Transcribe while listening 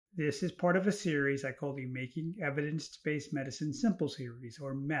This is part of a series I call the Making Evidence-Based Medicine Simple series,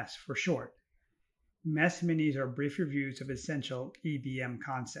 or MESS for short. MESS minis are brief reviews of essential EBM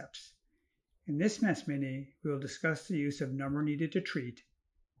concepts. In this MESS mini, we will discuss the use of number needed to treat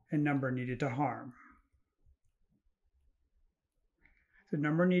and number needed to harm. The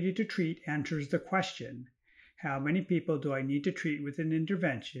number needed to treat answers the question, how many people do I need to treat with an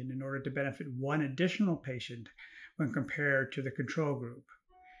intervention in order to benefit one additional patient when compared to the control group?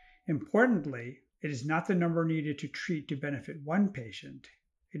 Importantly, it is not the number needed to treat to benefit one patient.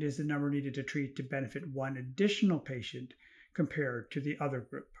 It is the number needed to treat to benefit one additional patient compared to the other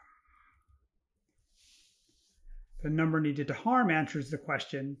group. The number needed to harm answers the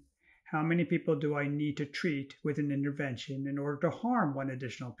question, how many people do I need to treat with an intervention in order to harm one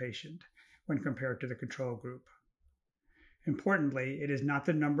additional patient when compared to the control group? Importantly, it is not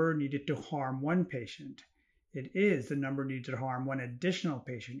the number needed to harm one patient. It is the number needed to harm one additional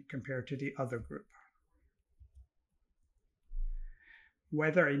patient compared to the other group.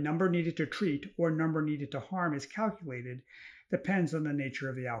 Whether a number needed to treat or number needed to harm is calculated depends on the nature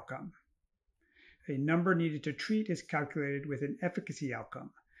of the outcome. A number needed to treat is calculated with an efficacy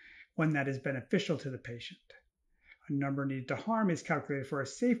outcome, one that is beneficial to the patient. A number needed to harm is calculated for a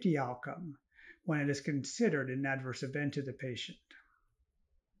safety outcome, when it is considered an adverse event to the patient.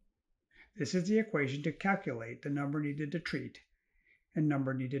 This is the equation to calculate the number needed to treat and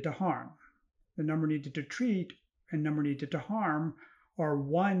number needed to harm. The number needed to treat and number needed to harm are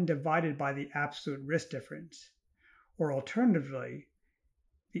 1 divided by the absolute risk difference, or alternatively,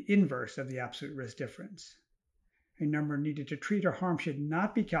 the inverse of the absolute risk difference. A number needed to treat or harm should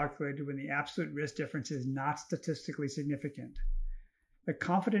not be calculated when the absolute risk difference is not statistically significant. The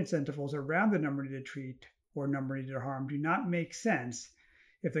confidence intervals around the number needed to treat or number needed to harm do not make sense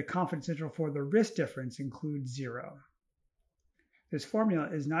if the confidence interval for the risk difference includes 0. This formula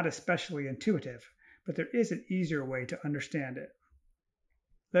is not especially intuitive, but there is an easier way to understand it.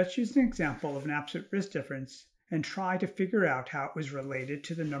 Let's use an example of an absolute risk difference and try to figure out how it was related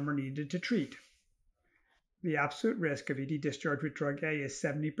to the number needed to treat. The absolute risk of ED discharge with drug A is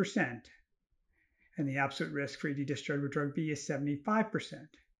 70%, and the absolute risk for ED discharge with drug B is 75%.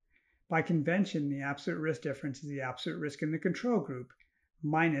 By convention, the absolute risk difference is the absolute risk in the control group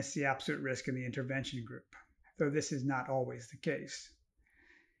minus the absolute risk in the intervention group, though this is not always the case.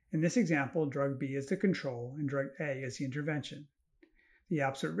 In this example, drug B is the control and drug A is the intervention. The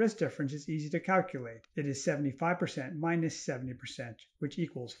absolute risk difference is easy to calculate. It is 75% minus 70%, which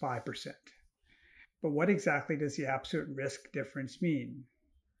equals 5%. But what exactly does the absolute risk difference mean?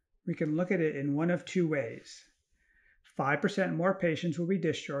 We can look at it in one of two ways. 5% more patients will be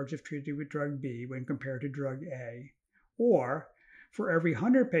discharged if treated with drug B when compared to drug A, or for every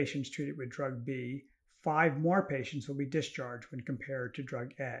 100 patients treated with drug B, 5 more patients will be discharged when compared to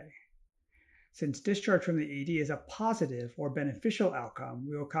drug A. Since discharge from the ED is a positive or beneficial outcome,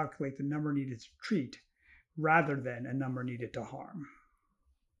 we will calculate the number needed to treat rather than a number needed to harm.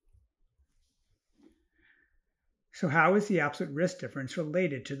 So how is the absolute risk difference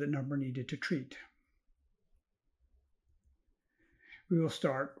related to the number needed to treat? We will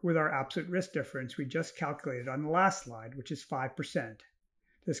start with our absolute risk difference we just calculated on the last slide, which is 5%.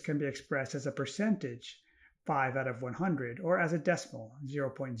 This can be expressed as a percentage, 5 out of 100, or as a decimal,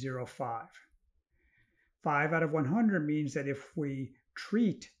 0.05. 5 out of 100 means that if we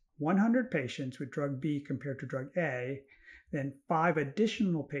treat 100 patients with drug B compared to drug A, then 5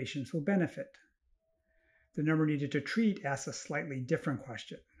 additional patients will benefit. The number needed to treat asks a slightly different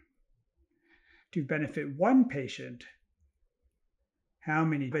question. To benefit one patient, how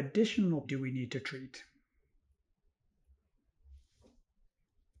many additional do we need to treat?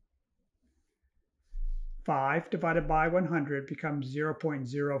 Five divided by 100 becomes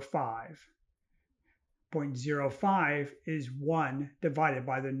 0.05. 0.05 is 1 divided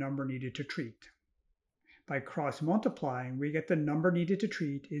by the number needed to treat. By cross-multiplying, we get the number needed to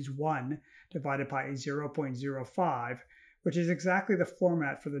treat is 1 divided by 0.05, which is exactly the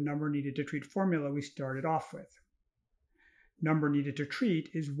format for the number needed to treat formula we started off with. Number needed to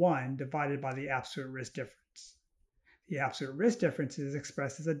treat is 1 divided by the absolute risk difference. The absolute risk difference is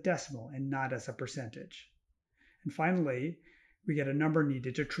expressed as a decimal and not as a percentage. And finally, we get a number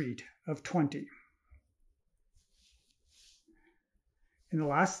needed to treat of 20. In the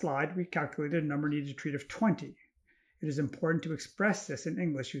last slide, we calculated a number needed to treat of 20. It is important to express this in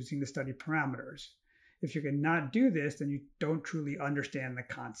English using the study parameters. If you cannot do this, then you don't truly understand the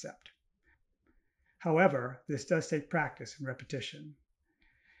concept. However, this does take practice and repetition.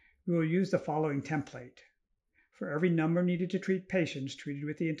 We will use the following template. For every number needed to treat patients treated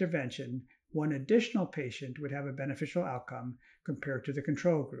with the intervention, one additional patient would have a beneficial outcome compared to the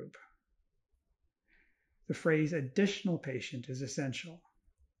control group. The phrase additional patient is essential.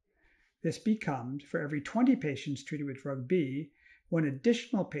 This becomes, for every 20 patients treated with drug B, one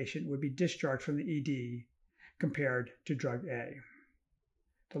additional patient would be discharged from the ED compared to drug A.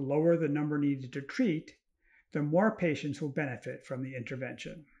 The lower the number needed to treat, the more patients will benefit from the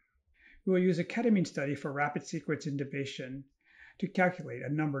intervention. We will use a ketamine study for rapid sequence intubation to calculate a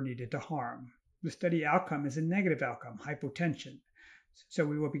number needed to harm. The study outcome is a negative outcome, hypotension, so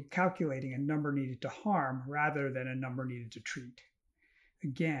we will be calculating a number needed to harm rather than a number needed to treat.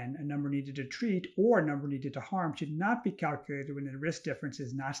 Again, a number needed to treat or a number needed to harm should not be calculated when the risk difference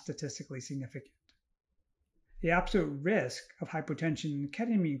is not statistically significant. The absolute risk of hypotension in the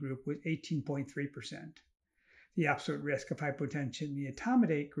ketamine group was 18.3%. The absolute risk of hypotension in the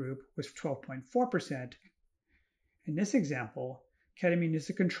etomidate group was 12.4%. In this example, ketamine is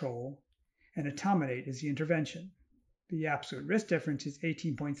the control and etomidate is the intervention. The absolute risk difference is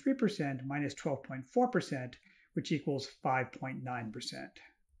 18.3% minus 12.4%, which equals 5.9%.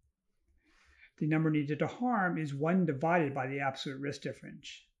 The number needed to harm is 1 divided by the absolute risk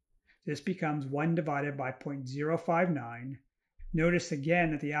difference. This becomes 1 divided by 0.059. Notice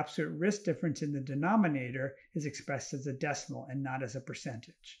again that the absolute risk difference in the denominator is expressed as a decimal and not as a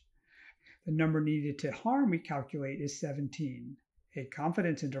percentage. The number needed to harm we calculate is 17. A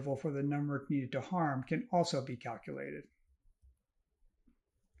confidence interval for the number needed to harm can also be calculated.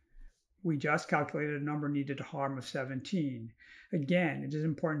 We just calculated a number needed to harm of 17. Again, it is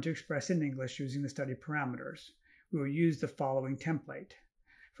important to express in English using the study parameters. We will use the following template.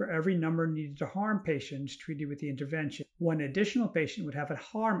 For every number needed to harm patients treated with the intervention, one additional patient would have a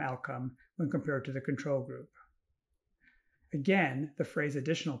harm outcome when compared to the control group. Again, the phrase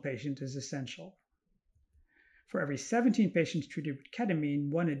additional patient is essential. For every 17 patients treated with ketamine,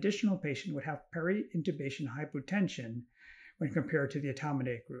 one additional patient would have peri-intubation hypotension when compared to the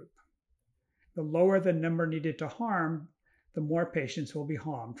etomidate group. The lower the number needed to harm, the more patients will be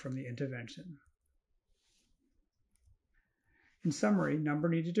harmed from the intervention. In summary, number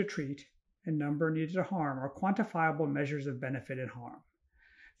needed to treat and number needed to harm are quantifiable measures of benefit and harm.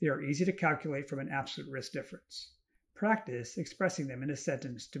 They are easy to calculate from an absolute risk difference. Practice expressing them in a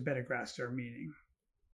sentence to better grasp their meaning.